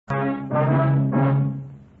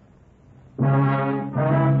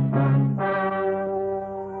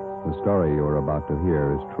story you are about to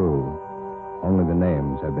hear is true. Only the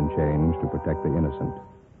names have been changed to protect the innocent.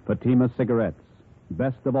 Fatima Cigarettes,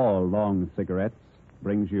 best of all long cigarettes,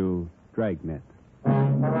 brings you Dragnet.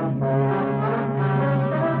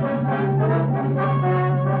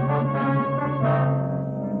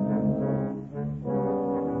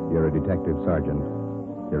 You're a detective sergeant.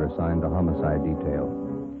 You're assigned to homicide detail.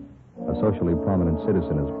 A socially prominent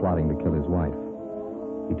citizen is plotting to kill his wife.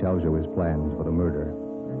 He tells you his plans for the murder.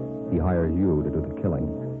 He hires you to do the killing.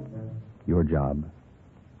 Your job,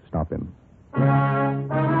 stop him.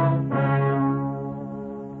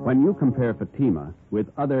 When you compare Fatima with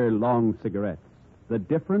other long cigarettes, the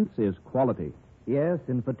difference is quality. Yes,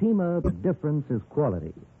 in Fatima, the difference is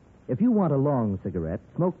quality. If you want a long cigarette,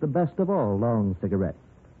 smoke the best of all long cigarettes.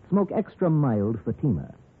 Smoke extra mild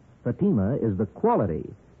Fatima. Fatima is the quality,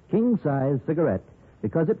 king-size cigarette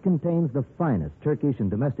because it contains the finest Turkish and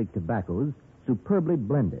domestic tobaccos superbly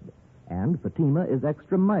blended. And Fatima is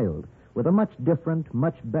extra mild with a much different,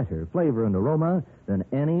 much better flavor and aroma than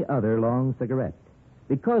any other long cigarette.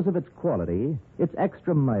 Because of its quality, its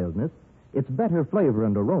extra mildness, its better flavor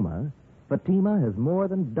and aroma, Fatima has more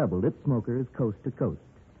than doubled its smokers coast to coast.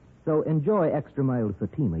 So enjoy extra mild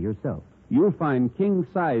Fatima yourself. You'll find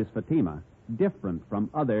king-size Fatima different from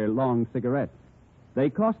other long cigarettes. They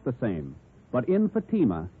cost the same, but in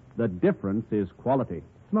Fatima, the difference is quality.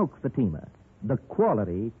 Smoke Fatima, the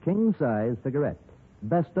quality king-size cigarette.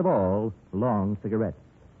 Best of all long cigarettes.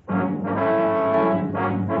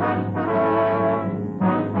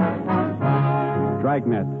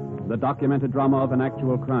 Dragnet, the documented drama of an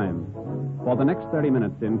actual crime. For the next 30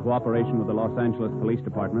 minutes, in cooperation with the Los Angeles Police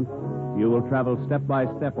Department, you will travel step by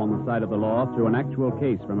step on the side of the law through an actual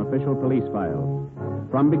case from official police files.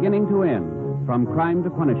 From beginning to end, from crime to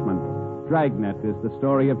punishment, Dragnet is the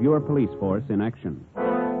story of your police force in action.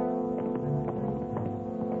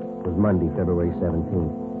 It was Monday, February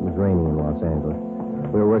 17th. It was raining in Los Angeles.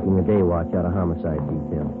 We were working the day watch out of homicide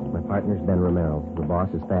detail. My partner's Ben Romero. The boss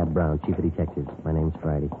is Thad Brown, chief of detectives. My name's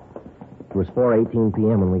Friday. It was 4:18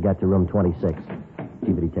 p.m. when we got to room 26,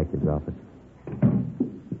 chief of detectives' office.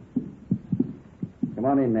 Come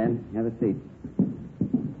on in, man. Have a seat.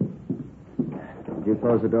 Did you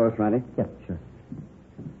close the door, Friday? Yeah, sure.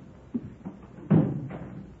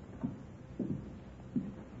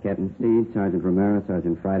 Captain Steed, Sergeant Romero,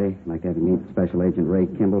 Sergeant Friday. I'd like to have you meet Special Agent Ray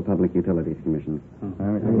Kimball, Public Utilities Commissioner.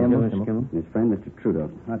 Mr. Kimball. And his friend, Mr. Trudeau.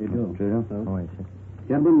 How do you do? Trudeau? Oh, I see.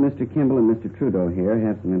 Gentlemen, Mr. Kimball and Mr. Trudeau here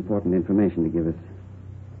have some important information to give us.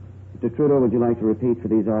 Mr. Trudeau, would you like to repeat for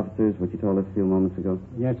these officers what you told us a few moments ago?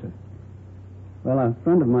 Yes, sir. Well, a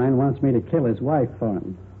friend of mine wants me to kill his wife for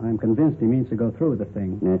him. I'm convinced he means to go through with the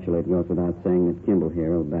thing. Naturally, it goes without saying that Kimball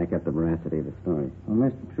here will back up the veracity of the story. Well,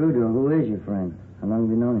 Mr. Trudeau, who is your friend? How long have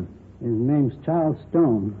you known him? His name's Charles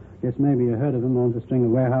Stone. Guess maybe you heard of him. Owns a string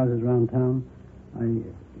of warehouses around town. I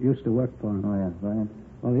used to work for him. Oh, yeah, go ahead.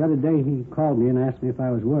 Well, the other day he called me and asked me if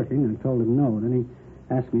I was working. I told him no. Then he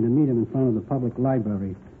asked me to meet him in front of the public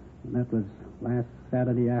library. And that was last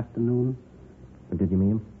Saturday afternoon. Did you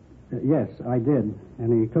meet him? Yes, I did.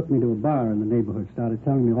 And he took me to a bar in the neighborhood, started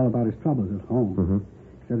telling me all about his troubles at home. Mm-hmm.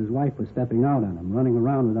 He said his wife was stepping out on him, running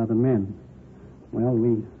around with other men. Well,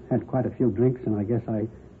 we had quite a few drinks, and I guess I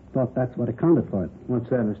thought that's what accounted for it. What's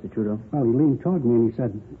that, Mr. Trudeau? Well, he leaned toward me and he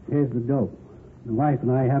said, here's the dope. The wife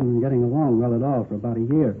and I haven't been getting along well at all for about a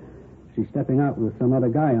year. She's stepping out with some other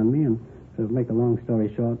guy on me, and to make a long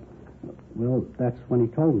story short, well, that's when he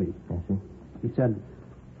told me. I see. He said,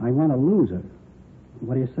 I want to lose her.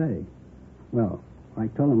 What do you say? Well, I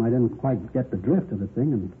told him I didn't quite get the drift of the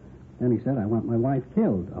thing, and then he said, I want my wife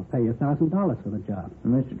killed. I'll pay you $1,000 for the job.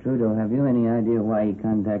 Mr. Trudeau, have you any idea why he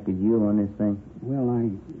contacted you on this thing? Well, I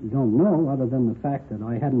don't know, other than the fact that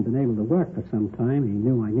I hadn't been able to work for some time. He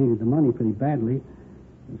knew I needed the money pretty badly.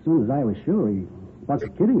 As soon as I was sure he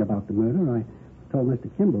wasn't kidding about the murder, I told Mr.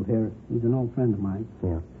 Kimball here, he's an old friend of mine.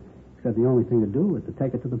 Yeah. He said the only thing to do was to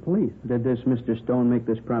take it to the police. Did this Mr. Stone make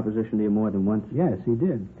this proposition to you more than once? Yes, he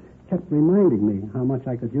did. Kept reminding me how much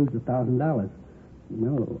I could use the $1,000.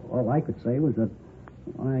 Well, all I could say was that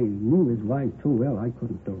I knew his wife too well. I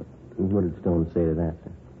couldn't do it. What did Stone say to that,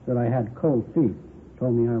 sir? That I had cold feet.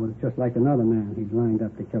 Told me I was just like another man he'd lined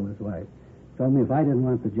up to kill his wife. Told me if I didn't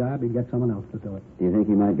want the job, he'd get someone else to do it. Do you think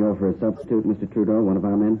he might go for a substitute, Mr. Trudeau, one of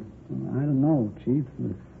our men? I don't know, Chief.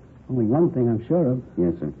 There's only one thing I'm sure of.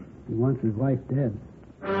 Yes, sir. He wants his wife dead.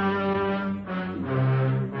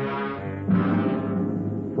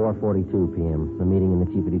 4:42 p.m. The meeting in the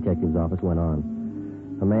chief of detectives' office went on.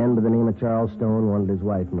 A man by the name of Charles Stone wanted his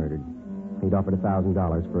wife murdered. He'd offered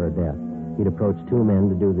 $1,000 for her death. He'd approached two men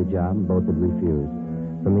to do the job, and both had refused.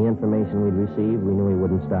 From the information we'd received, we knew he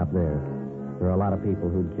wouldn't stop there. There are a lot of people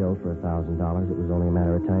who'd kill for $1,000. It was only a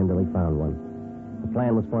matter of time till he found one. The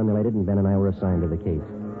plan was formulated, and Ben and I were assigned to the case.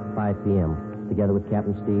 5 p.m. Together with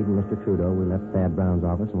Captain Steed and Mr. Trudeau, we left Thad Brown's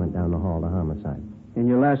office and went down the hall to homicide. In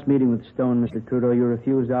your last meeting with Stone, Mr. Trudeau, you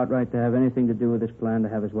refused outright to have anything to do with this plan to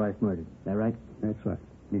have his wife murdered. Is that right? That's right.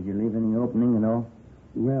 Did you leave any opening at all?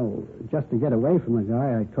 Well, just to get away from the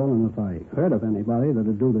guy, I told him if I heard of anybody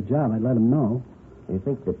that'd do the job, I'd let him know. Do you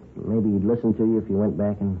think that maybe he'd listen to you if you went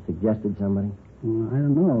back and suggested somebody? Well, I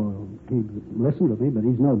don't know. He'd listen to me, but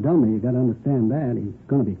he's no dummy. You got to understand that. He's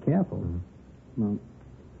going to be careful. Well,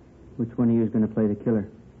 which one of you is going to play the killer?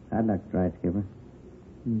 I'd like to try it, Skipper.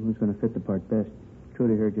 Who's going to fit the part best?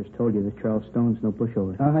 Trudeau here just told you that Charles Stone's no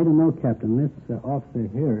pushover. I don't know, Captain. This officer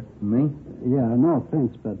here... Me? Yeah, no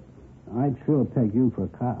offense, but I'd sure peg you for a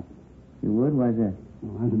cop. You would? Why's that?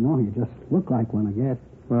 Well, I don't know. You just look like one, I guess.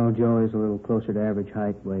 Well, Joe is a little closer to average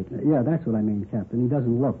height, weight. Yeah, that's what I mean, Captain. He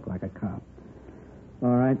doesn't look like a cop.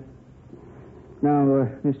 All right. Now,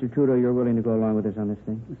 Mr. Trudeau, you're willing to go along with us on this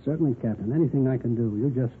thing? Certainly, Captain. Anything I can do. You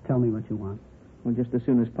just tell me what you want. Well, just as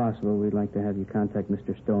soon as possible, we'd like to have you contact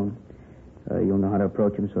Mr. Stone. You'll know how to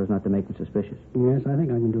approach him so as not to make him suspicious. Yes, I think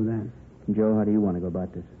I can do that. Joe, how do you want to go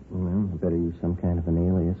about this? Well, I better use some kind of an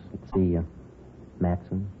alias. Let's see,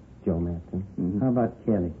 Matson. Joe Matson. Mm-hmm. How about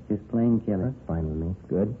Kelly? Just plain Kelly? That's fine with me.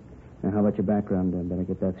 Good. Now, how about your background, then? Better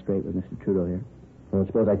get that straight with Mr. Trudeau here. Well,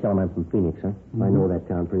 suppose I tell him I'm from Phoenix, huh? I know that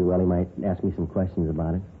town pretty well. He might ask me some questions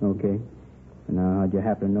about it. Okay. And now, how'd you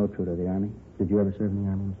happen to know Trudeau, the Army? Did you ever serve in the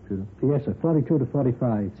Army, Mr. Trudeau? Yes, sir. 42 to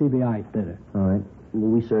 45. CBI fitter. All right.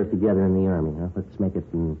 Well, we served together in the Army, huh? Let's make it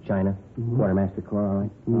in China. Quartermaster Corps, all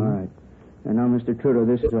right? All right. And now, Mr. Trudeau,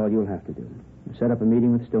 this is all you'll have to do. Set up a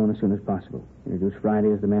meeting with Stone as soon as possible. Introduce Friday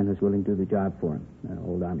as the man who's willing to do the job for him, an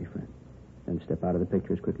old Army friend. Then step out of the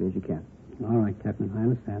picture as quickly as you can. All right, Captain. I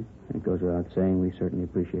understand. It goes without saying, we certainly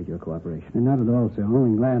appreciate your cooperation. And not at all, sir. I'm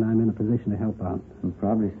only glad I'm in a position to help out. You'll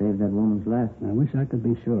probably save that woman's life. I wish I could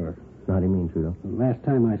be sure. How do you mean, Trudeau? The last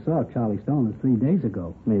time I saw Charlie Stone was 3 days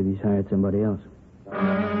ago. Maybe he's hired somebody else.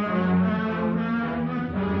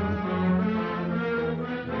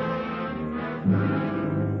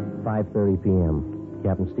 5:30 p.m.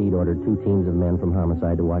 Captain Steed ordered 2 teams of men from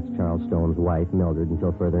homicide to watch Charles Stone's wife, Mildred,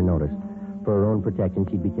 until further notice. For her own protection,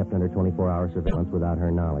 she'd be kept under 24-hour surveillance without her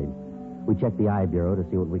knowledge. We checked the eye bureau to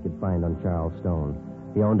see what we could find on Charles Stone.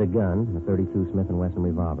 He owned a gun, a .32 Smith & Wesson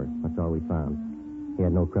revolver. That's all we found. He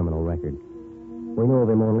had no criminal record. We knew of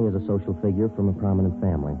him only as a social figure from a prominent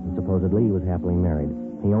family, and supposedly he was happily married.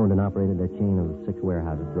 He owned and operated a chain of 6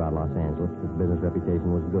 warehouses throughout Los Angeles. His business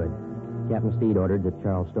reputation was good. Captain Steed ordered that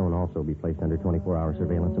Charles Stone also be placed under 24-hour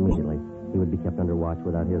surveillance immediately. He would be kept under watch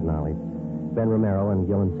without his knowledge. Ben Romero and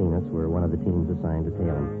Gil Encinas were one of the teams assigned to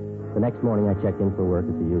tail him. The next morning, I checked in for work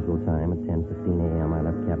at the usual time. At 10:15 a.m., I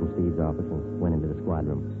left Captain Steed's office and went into the squad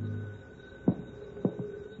room.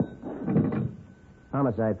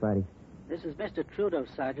 Homicide, Friday. This is Mr. Trudeau,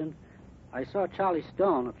 Sergeant. I saw Charlie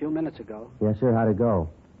Stone a few minutes ago. Yes, sir. How'd it go?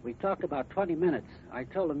 We talked about 20 minutes. I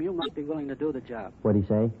told him you must be willing to do the job. What'd he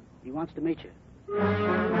say? He wants to meet you.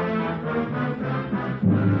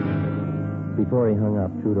 Before he hung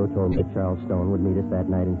up, Trudeau told me that Charles Stone would meet us that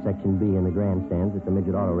night in Section B in the grandstands at the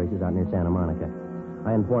midget auto races out near Santa Monica.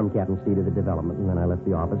 I informed Captain Steed of the development, and then I left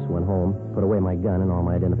the office, went home, put away my gun and all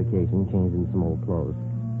my identification, changed into some old clothes.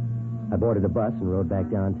 I boarded a bus and rode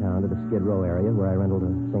back downtown to the Skid Row area where I rented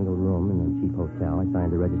a single room in a cheap hotel. I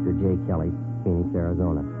signed to register J. Kelly, Phoenix,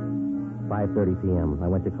 Arizona. 5:30 p.m. I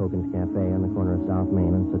went to Coken's Cafe on the corner of South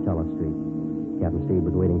Main and Sotella Street. Captain Steed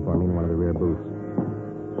was waiting for me in one of the rear booths.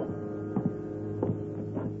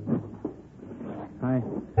 Hi.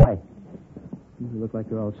 Hi. You look like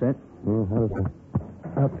you're all set. How does the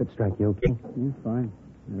outfit strike you, okay? Yeah, fine.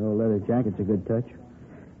 That old leather jacket's a good touch.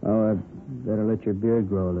 Oh, better let your beard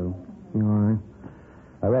grow a little. You all right?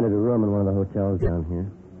 I rented a room in one of the hotels down here.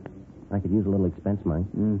 I could use a little expense money.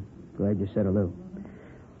 Glad you said a little.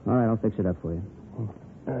 All right, I'll fix it up for you.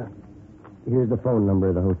 Here's the phone number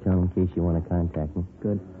of the hotel in case you want to contact me.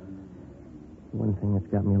 Good. One thing that's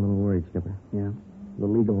got me a little worried, Skipper. Yeah? The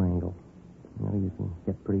legal angle. You know, you can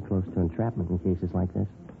get pretty close to entrapment in cases like this.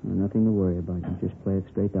 Well, nothing to worry about. You just play it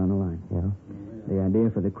straight down the line. Yeah? The idea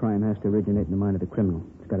for the crime has to originate in the mind of the criminal.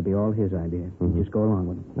 It's got to be all his idea. You just go along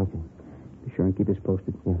with it. Okay. Be sure and keep us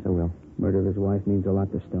posted. Yes, I will. Murder of his wife means a lot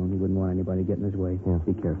to Stone. He wouldn't want anybody getting in his way. Yeah.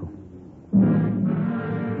 Be careful.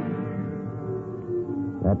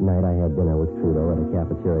 That night I had dinner with Trudeau at a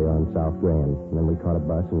cafeteria on South Grand, and then we caught a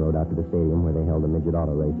bus and rode out to the stadium where they held the midget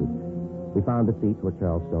auto races. We found the seats where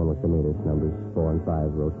Charles Stone was to meet us, numbers 4 and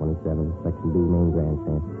 5, row 27, section B, main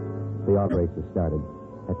grandstand. The auto races started.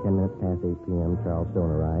 At 10 minutes past 8 p.m., Charles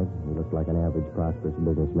Stone arrived. He looked like an average, prosperous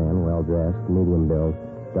businessman, well-dressed, medium build,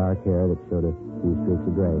 dark hair that showed a few streaks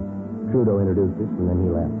of gray. Trudeau introduced us, and then he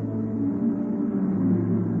left.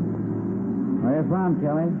 Where you from,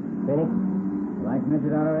 Kelly? Phoenix? Like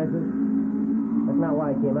midget auto races? That's not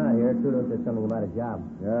why I came out here. Trudeau said something about a job.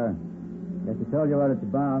 Sure. Guess he told you what it's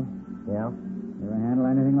about. Yeah? You ever handle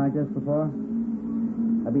anything like this before?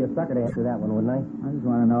 I'd be a sucker to answer that one, wouldn't I? I just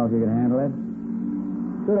want to know if you could handle it.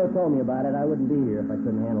 Trudeau told me about it. I wouldn't be here if I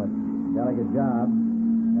couldn't handle it. Delicate job.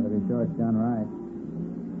 Gotta be sure it's done right.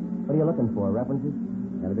 What are you looking for? References?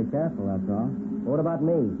 Gotta be careful, that's all. What about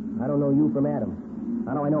me? I don't know you from Adam.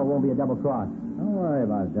 How do I know it won't be a double cross? Don't worry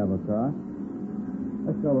about a double cross.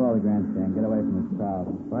 Let's go below the grandstand. Get away from this crowd.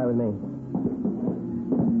 Fine with me.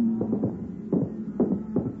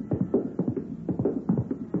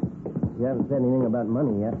 You haven't said anything about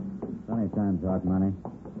money yet. Funny time talk money.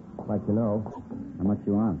 I'd like to know. How much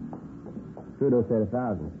you want? Trudeau said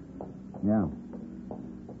 1,000. Yeah.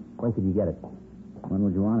 When could you get it? When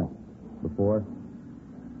would you want it? Before?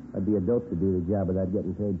 I'd be a dope to do the job without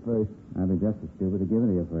getting paid first. I'd be just as stupid to give it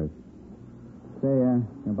to you first. Say, can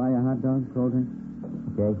I buy you a hot dog, cold drink?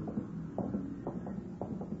 Okay.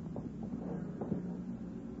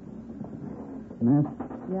 Miss?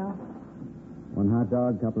 Yeah, One hot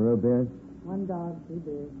dog, couple of root beers. 1 dog, 2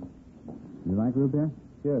 beers. You like root beer?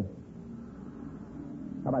 Sure.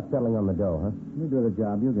 How about settling on the dough, huh? You do the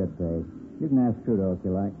job, you'll get paid. You can ask Trudeau if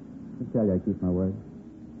you like. He'll tell you I keep my word.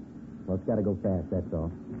 Well, it's got to go fast, that's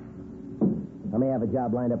all. I may have a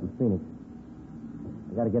job lined up in Phoenix.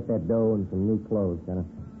 I got to get that dough and some new clothes. Got to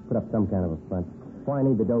put up some kind of a front. That's why I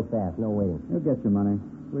need the dough fast, no waiting. You'll get your money.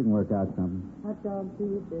 We can work out something. Hot dog, 2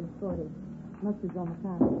 root beers, 40. Mustard's on the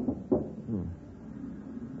counter.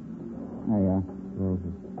 There you are.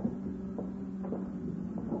 Mm-hmm.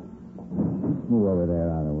 Move over there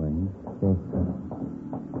out of the way. Okay.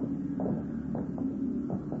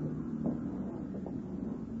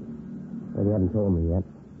 Well, you haven't told me yet.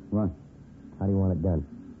 What? How do you want it done?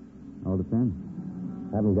 All depends.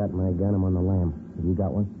 I haven't got my gun. I'm on the lam. Have you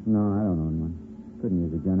got one? No, I don't own one. Couldn't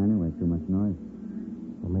use a gun anyway. Too much noise.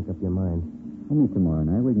 Well, make up your mind. We'll meet tomorrow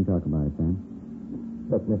night. We can talk about it then.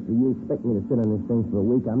 Look, mister, you expect me to sit on this thing for a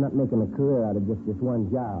week. I'm not making a career out of just this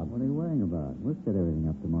one job. What are you worrying about? We'll set everything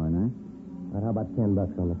up tomorrow night. All right, how about $10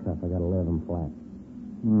 on the cuff? I got 11 flat.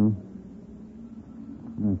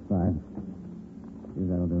 That's 5. See,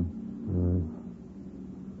 that'll do.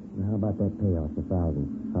 Now, how about that payoff, the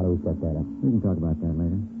 1,000? How do we set that up? We can talk about that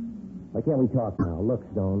later. Why can't we talk now? Look,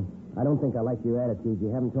 Stone, I don't think I like your attitude.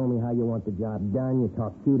 You haven't told me how you want the job done. You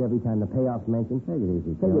talk cute every time the payoff's mentioned. Take it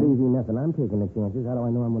easy, Take Kelly. it easy, nothing. I'm taking the chances. How do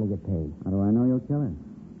I know I'm going to get paid? How do I know you'll kill her?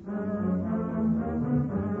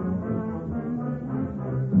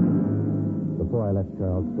 Before I left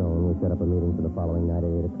Charles Stone, we set up a meeting for the following night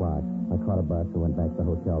at 8 o'clock. I caught a bus and went back to the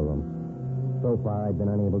hotel room. So far, I'd been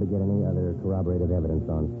unable to get any other corroborative evidence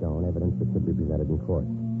on Stone, evidence that could be presented in court.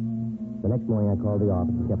 The next morning, I called the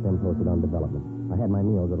office and kept them posted on development. I had my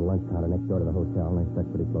meals at a lunch counter next door to the hotel, and I stuck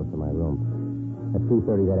pretty close to my room. At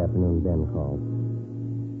 2:30 that afternoon, Ben called.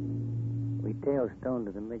 We tailed Stone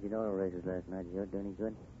to the midget auto races last night. Did you do any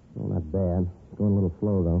good? Well, not bad. Going a little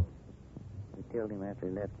slow, though. We tailed him after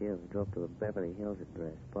he left here. We drove to a Beverly Hills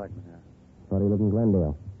address, apartment house. Thought he lived in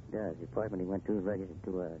Glendale. He does. The apartment he went to is registered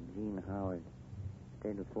to Jean Howard.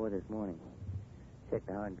 Stayed before this morning. Checked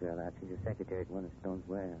the Howard girl out. She's a secretary at one of Stone's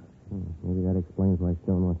warehouse. Maybe that explains why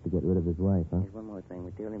Stone wants to get rid of his wife, huh? There's one more thing.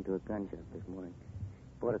 We tailed him to a gun shop this morning.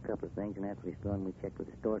 Bought a couple of things, and after he's gone, we checked with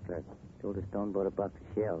the store clerk. Told us Stone bought a box of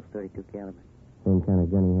shells, 32 caliber. Same kind of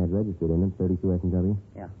gun he had registered in it, 32 S&W?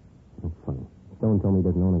 Yeah. That's funny. Stone told me he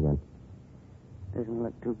doesn't own a gun. Doesn't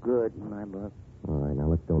look too good in my book. All right, now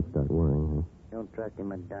let's don't start worrying, huh? Don't trust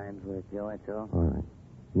him a dime's worth, Joe, that's all. All right.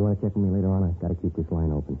 You want to check with me later on? I've got to keep this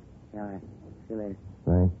line open. Yeah, all right. See you later.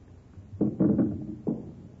 Right?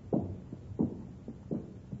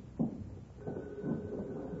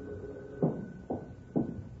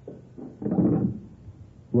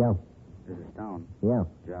 Yeah. This is Stone. Yeah.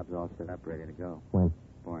 Job's all set up, ready to go. When?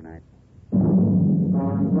 Tomorrow night.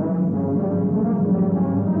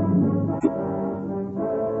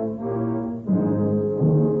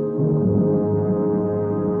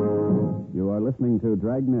 You are listening to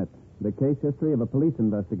Dragnet, the case history of a police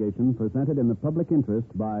investigation presented in the public interest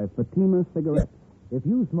by Fatima Cigarettes. If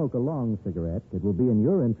you smoke a long cigarette, it will be in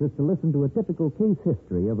your interest to listen to a typical case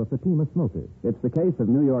history of a Fatima smoker. It's the case of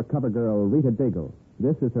New York cover girl Rita Daigle.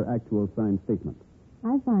 This is her actual signed statement.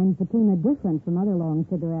 I find Fatima different from other long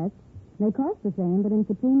cigarettes. They cost the same, but in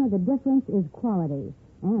Fatima, the difference is quality.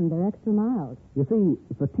 And they're extra mild. You see,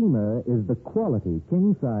 Fatima is the quality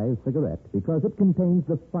king-size cigarette because it contains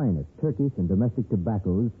the finest Turkish and domestic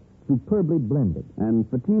tobaccos superbly blended. And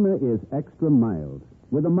Fatima is extra mild,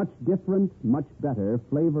 with a much different, much better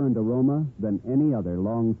flavor and aroma than any other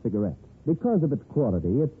long cigarette. Because of its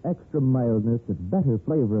quality, its extra mildness, its better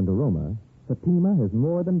flavor and aroma, Fatima has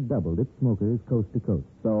more than doubled its smokers coast to coast.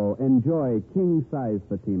 So enjoy king-size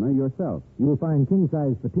Fatima yourself. You'll find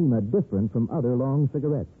king-size Fatima different from other long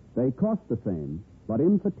cigarettes. They cost the same, but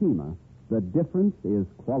in Fatima, the difference is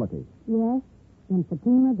quality. Yes, in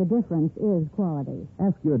Fatima, the difference is quality.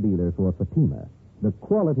 Ask your dealer for Fatima, the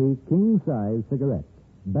quality king-size cigarette.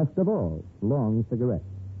 Best of all, long cigarettes.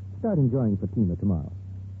 Start enjoying Fatima tomorrow.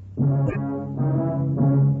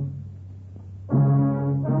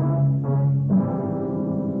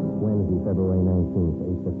 Wednesday, February 19th,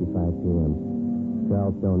 8:55 p.m.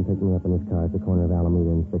 Charles Stone picked me up in his car at the corner of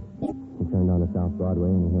Alameda and 6th. He turned onto South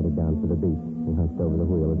Broadway and headed down for the beach. He hunched over the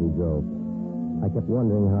wheel as he drove. I kept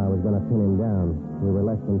wondering how I was going to pin him down. We were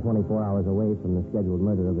less than 24 hours away from the scheduled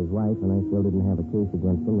murder of his wife, and I still didn't have a case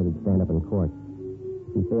against him that would stand up in court.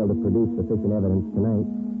 He failed to produce sufficient evidence tonight.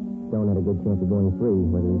 Stone had a good chance of going free,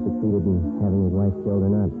 whether he succeeded in having his wife killed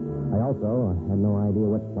or not. I also had no idea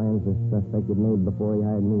what plans the suspect had made before he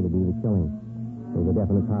hired me to do the killing. There was a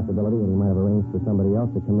definite possibility that he might have arranged for somebody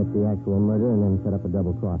else to commit the actual murder and then set up a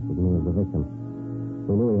double cross with me as the victim.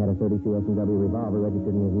 We knew he had a .32 S&W revolver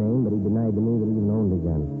registered in his name, but he denied to me that he even owned a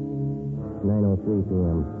gun. 9:03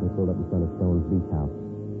 p.m. We pulled up in front of Stone's beach house.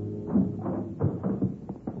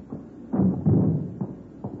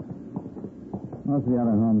 Most of the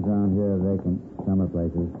other homes around here are vacant summer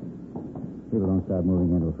places. People don't start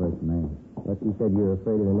moving in until 1st of May. But you said you're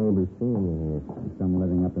afraid of the neighbors seeing you here. There's some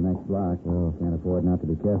living up the next block. Oh. Can't afford not to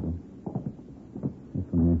be careful. This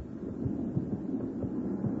one here.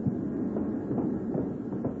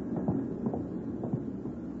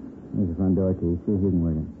 There's the front door key. See if you can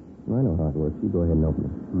work it. I know how it works. You go ahead and open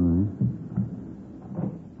it. All right.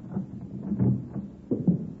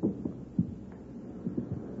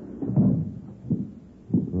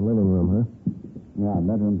 The living room, huh? Yeah,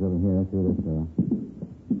 bedroom's over here. Through this door.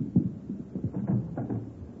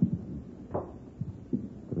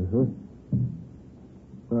 Uh-huh.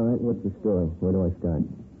 All right, what's the story? Where do I start?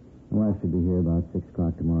 The wife should be here about 6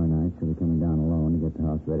 o'clock tomorrow night. She'll be coming down alone to get the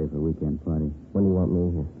house ready for a weekend party. When do you want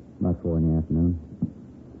me here? About 4 in the afternoon.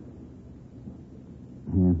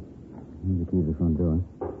 Here. Here's the key to the front door.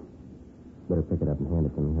 Better pick it up and hand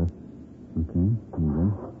it to me, huh? Okay. Here you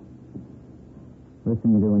go. First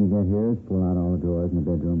thing you do when you get here is pull out all the drawers in the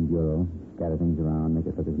bedroom bureau, scatter things around, make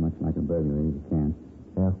it look as much like a burglary as you can.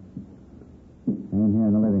 Yeah? And here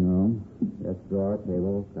in the living room, desk drawer,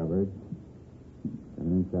 table, cupboard.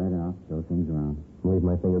 Turn it inside out, throw things around. Leave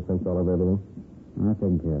my fingerprints all over everything? I've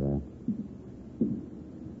taken care of that.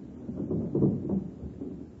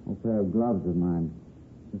 A pair of gloves of mine.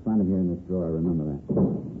 Just find them here in this drawer. Remember that.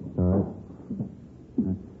 All right.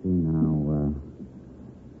 Let's see now.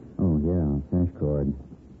 Oh, yeah, sash cord. I'm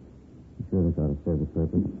sure this ought to serve the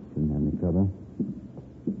purpose. Shouldn't have any trouble.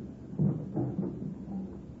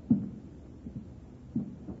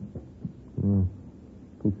 Yeah.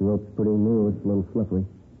 Piece of rope's pretty new. It's a little slippery.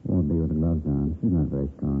 Won't be with the gloves on. She's not very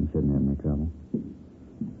strong. Shouldn't have any trouble.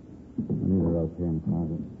 I'll leave the rope here in the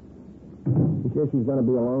closet. You sure she's going to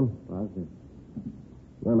be alone? Positive.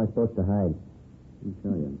 Where am I supposed to hide? Let me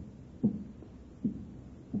show you.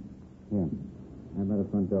 Here. How about the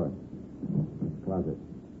front door? This closet.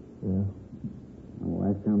 Yeah. My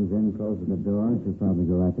wife comes in, closes the door. She'll probably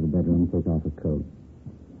go right to the bedroom and take off her coat.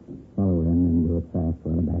 Follow her in and do it fast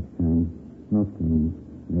while the back's turned. No screams.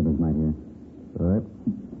 Neighbors might hear. All right.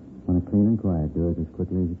 Want to clean and quiet. Do it as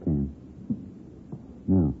quickly as you can.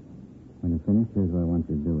 Now, when you're finished, here's what I want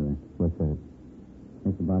you to do with her. What's that?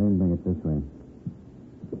 Take the body and bring it this way.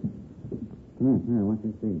 Come here. I want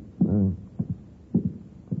you to see. All right.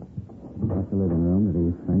 That's the living room to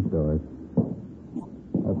these French doors.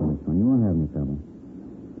 Open this one. You won't have any trouble.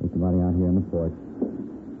 Take the body out here on the porch.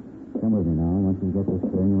 Come with me now. I want you to get this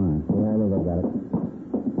clear in your mind. Yeah, I think I've got it.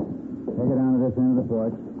 Take her down to this end of the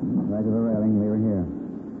porch. Right to the railing. Leave her here.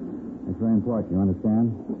 It's very important. You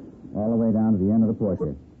understand? All the way down to the end of the porch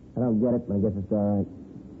here. I don't get it, but I guess it's all right.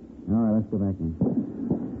 All right, let's go back in.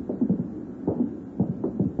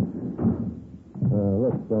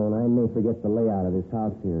 Look, Stone, I may forget the layout of this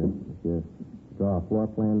house here. If you draw a floor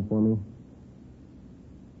plan for me.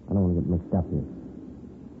 I don't want to get mixed up here.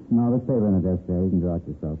 No, there's paper in the desk there. You can draw it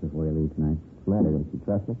yourself before you leave tonight. What's the matter? Don't you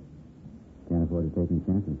trust me? Can't afford to take any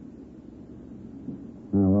chances.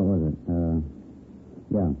 What was it?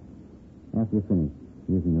 Yeah. After you finish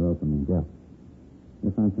using the rope, I mean. Yeah.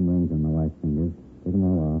 You'll find some rings on my wife's fingers. Take them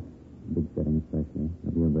all off. Big setting especially.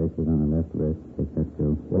 There'll be a bracelet on her left wrist. Take that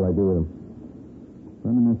too. What'll I do with them? Put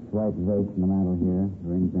them in this white vase in the mantle here. The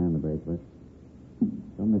rings and the bracelet.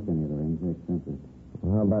 Don't miss any of the rings. They're expensive.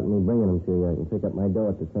 Well, how about me bringing them to you? I can pick up my dough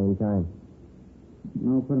at the same time.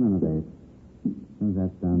 No, put them in the vase. As soon as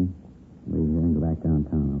that's done, leave here and go back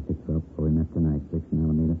downtown. I'll pick you up where we met tonight, 6 in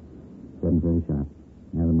Alameda, 7:30 sharp.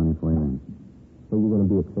 I have the money for you then. So you're going to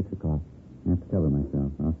be at 6 o'clock? I have to cover myself.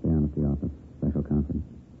 I'll stay on at the office. Special conference.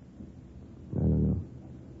 I don't know.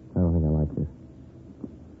 I don't think I like this.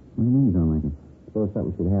 What do you mean you don't like it? Suppose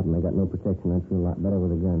something should happen. I got no protection. I'd feel a lot better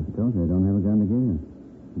with a gun. I told you I don't have a gun to give you.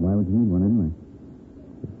 Why would you need one anyway?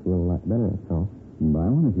 I'd feel a lot better, that's all. Buy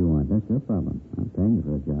one if you want. That's your problem. I'm paying you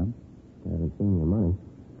for a job. I haven't seen your money.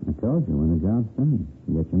 I told you, when the job's done,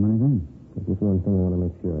 you get your money then. There's just one thing I want to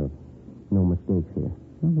make sure of. No mistakes here.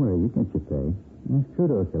 Don't worry, you get your pay. Ask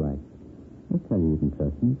Trudeau if you like. He'll tell you you can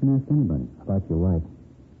trust him. You can ask anybody. About your wife.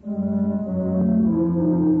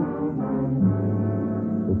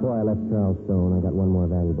 Before I left Charles Stone, I got one more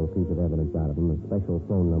valuable piece of evidence out of him, a special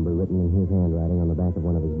phone number written in his handwriting on the back of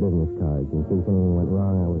one of his business cards. In case anything went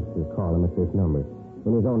wrong, I was to call him at this number.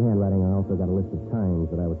 In his own handwriting, I also got a list of times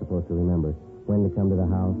that I was supposed to remember. When to come to the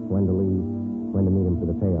house, when to leave, when to meet him for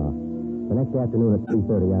the payoff. The next afternoon at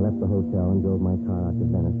 3:30, I left the hotel and drove my car out to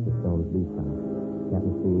Venice to Stone's beach house.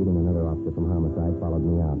 Captain Speed and another officer from Homicide followed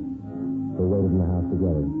me out. They waited in the house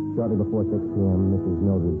together. Shortly before 6 p.m., Mrs.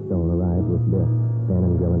 Mildred Stone arrived with Biff, Ben,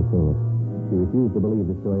 and Gil and Phoenix. She refused to believe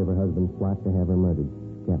the story of her husband's plot to have her murdered.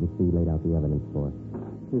 Captain Speed laid out the evidence for her.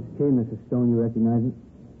 This key, Mrs. Stone, you recognize it?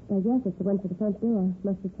 Yes, it's the one to the front door.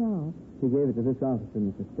 Must be Charles. He gave it to this officer,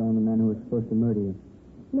 Mrs. Stone, the man who was supposed to murder you.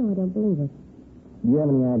 No, I don't believe it. Do you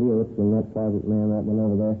have any idea what's in that closet, ma'am, that one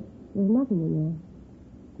over there? There's nothing in there.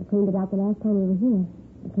 I cleaned it out the last time we were here.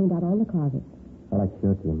 I cleaned out all the closets. I'd like to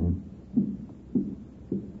show it to you, ma'am.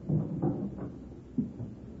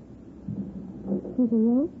 Here's a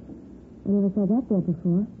rope. I never saw that there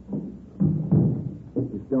before.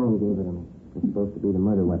 Mr. Stone gave it to me. It's supposed to be the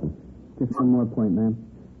murder weapon. Just one more point, ma'am.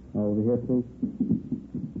 Over here, please.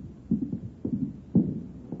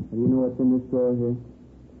 Do you know what's in this drawer here?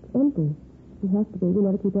 Empty. It has to be. We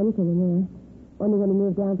never keep anything in there. Only when we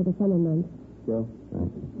move down to the summer months. Joe?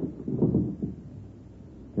 Right.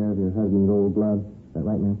 There's your husband's old gloves. Is that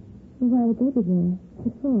right, ma'am? Well, why would they be there?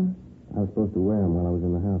 What for? I was supposed to wear them while I was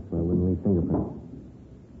in the house so I wouldn't leave fingerprints.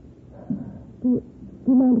 Do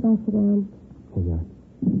you mind if I sit down? Here you are.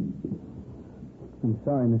 I'm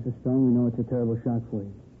sorry, Mrs. Stone. We know it's a terrible shock for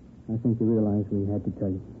you. I think you realize we had to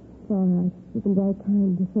tell you. It's all right. You've been very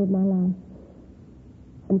kind. You saved my life.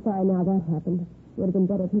 I'm sorry now that happened. It would have been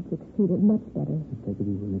better if he'd succeeded. Much better. Take it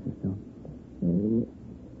easy, Mrs. Stone.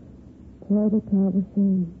 Terrible, terrible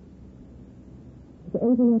shame. Is there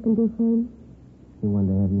anything I can do for him? He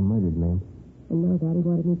wanted to have you murdered, ma'am. I know that. He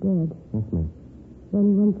wanted me dead. Yes, ma'am.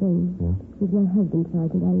 Only one thing. Yeah? He's my husband,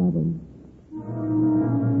 Sergeant. I love him.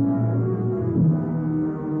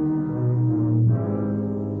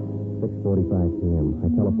 6:45 p.m. I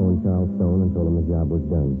telephoned Charles Stone and told him the job was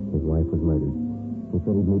done. His wife was murdered. He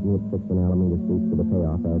said he'd meet me at 6 in Alameda Street for the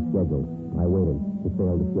payoff as scheduled. I waited. He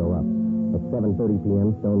failed to show up. At 7:30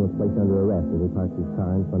 p.m., Stone was placed under arrest as he parked his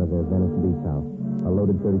car in front of their Venice beach house. A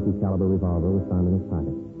loaded .32 caliber revolver was found in his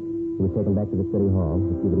pocket. He was taken back to the city hall,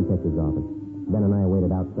 the chief detective's office. Ben and I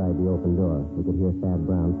waited outside the open door. We could hear Thad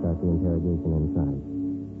Brown start the interrogation inside.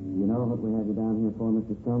 You know what we had you down here for,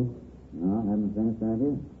 Mr. Stone? No, I haven't the faintest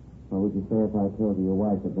idea. What would you say if I told you your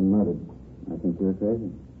wife had been murdered? I think you're crazy.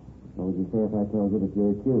 What would you say if I told you that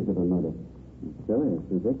you're accused of a murder? It's silly. It's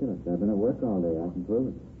ridiculous. I've been at work all day. I can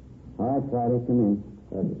prove it. All right, Friday, come in.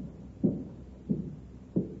 Thank you.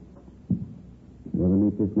 You ever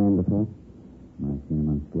meet this man before? I've seen him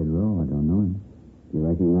on Skid Row. I don't know him. Do you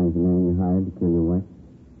recognize the man you hired to kill your wife?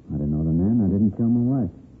 I didn't know the man. I didn't kill my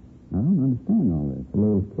wife. I don't understand all this. The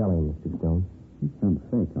name's Kelly, Mr. Stone. He's some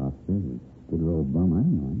fake officer. He's Skid Row bum. I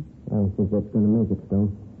don't know him. I don't think that's going to make it,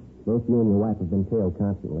 Stone. Both you and your wife have been tailed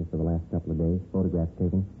constantly for the last couple of days. Photographs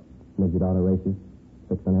taken. Midget auto races.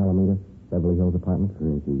 6 on Alameda. Beverly Hills apartment.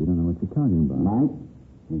 Crazy. You don't know what you're talking about. Mike,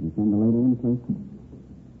 would you send the lady in, please?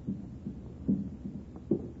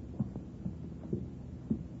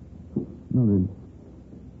 Mildred,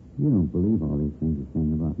 you don't believe all these things you're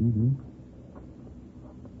saying about me, do you?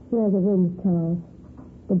 Here are the rings, Charles.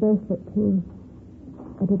 The bracelet, too.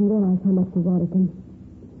 I didn't realize how much you wanted them.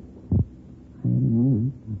 I didn't know them.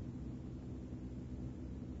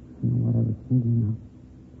 I don't know what I was thinking of.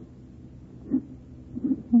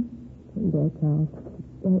 There, Charles.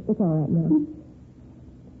 It's all right now.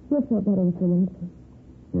 You'll feel better with your minutes.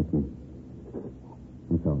 Yes, ma'am.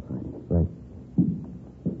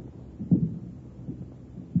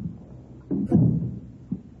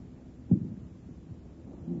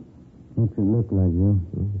 not you?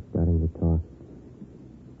 He's starting to talk.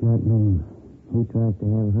 Got me. He tries to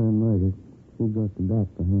have her murdered. She goes to bat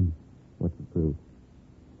for him. What's the proof?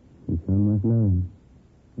 His son must know him.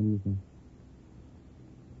 What do you think?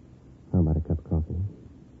 How about a cup of coffee?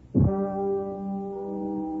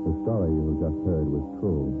 The story you just heard was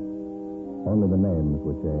true. Only the names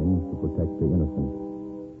were changed to protect the innocent.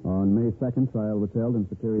 On May 2nd, trial was held in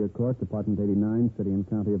Superior Court, Department 89, City and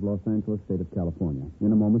County of Los Angeles, State of California.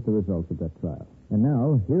 In a moment, the results of that trial. And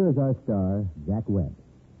now, here is our star, Jack Webb.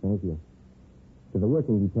 Thank you. To the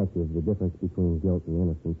working detective, the difference between guilt and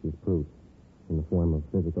innocence is proof, in the form of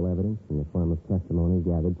physical evidence, in the form of testimony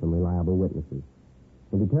gathered from reliable witnesses.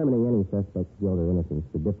 In determining any suspect's guilt or innocence,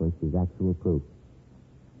 the difference is actual proof.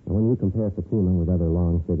 And when you compare Fatima with other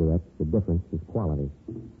long cigarettes, the difference is quality.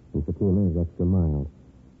 And Fatima is extra mild.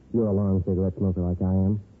 If you're a long cigarette smoker like I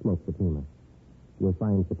am, smoke Fatima. You'll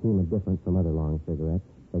find Fatima different from other long cigarettes.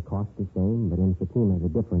 They cost the same, but in Fatima, the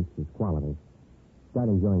difference is quality. Start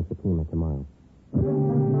enjoying Fatima tomorrow.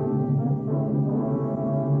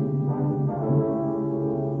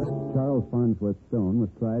 Charles Farnsworth Stone was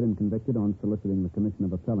tried and convicted on soliciting the commission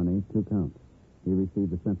of a felony, 2 counts. He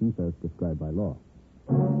received a sentence as prescribed by law.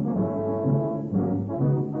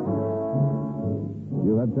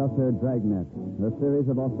 You have just heard Dragnet, a series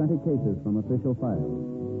of authentic cases from official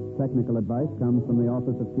files. Technical advice comes from the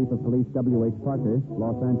Office of Chief of Police W.H. Parker,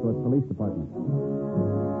 Los Angeles Police Department.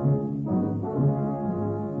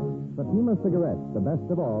 Fatima Cigarettes, the best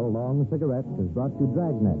of all long cigarettes, is brought to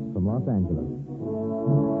Dragnet from Los Angeles.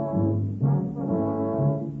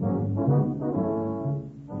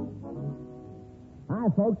 Hi,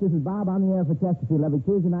 folks. This is Bob on the air for Chesterfield. Every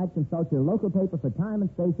Tuesday night, consult your local paper for time and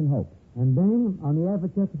space and hope. And Bing, on the air for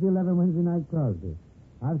Chesterfield every Wednesday night, Crosby.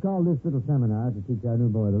 I've called this little seminar to teach our new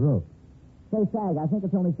boy the ropes. Say, Sag, I think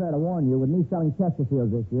it's only fair to warn you, with me selling Chesterfields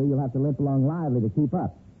this year, you'll have to limp along lively to keep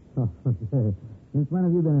up. Oh, say, since when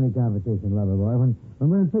have you been in any competition, lover boy? When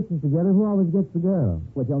we're in pictures together, who always gets the girl?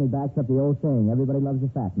 Which only backs up the old saying, everybody loves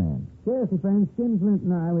a fat man. Seriously, friends, Skinflint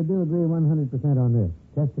and I, we do agree 100% on this.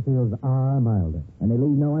 Chesterfields are milder. And they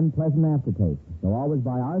leave no unpleasant aftertaste. So always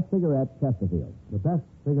buy our cigarette, Chesterfield. The best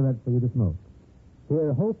cigarette for you to smoke.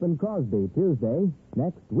 Hear Hope and Crosby Tuesday.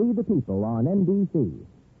 Next, We the People on NBC.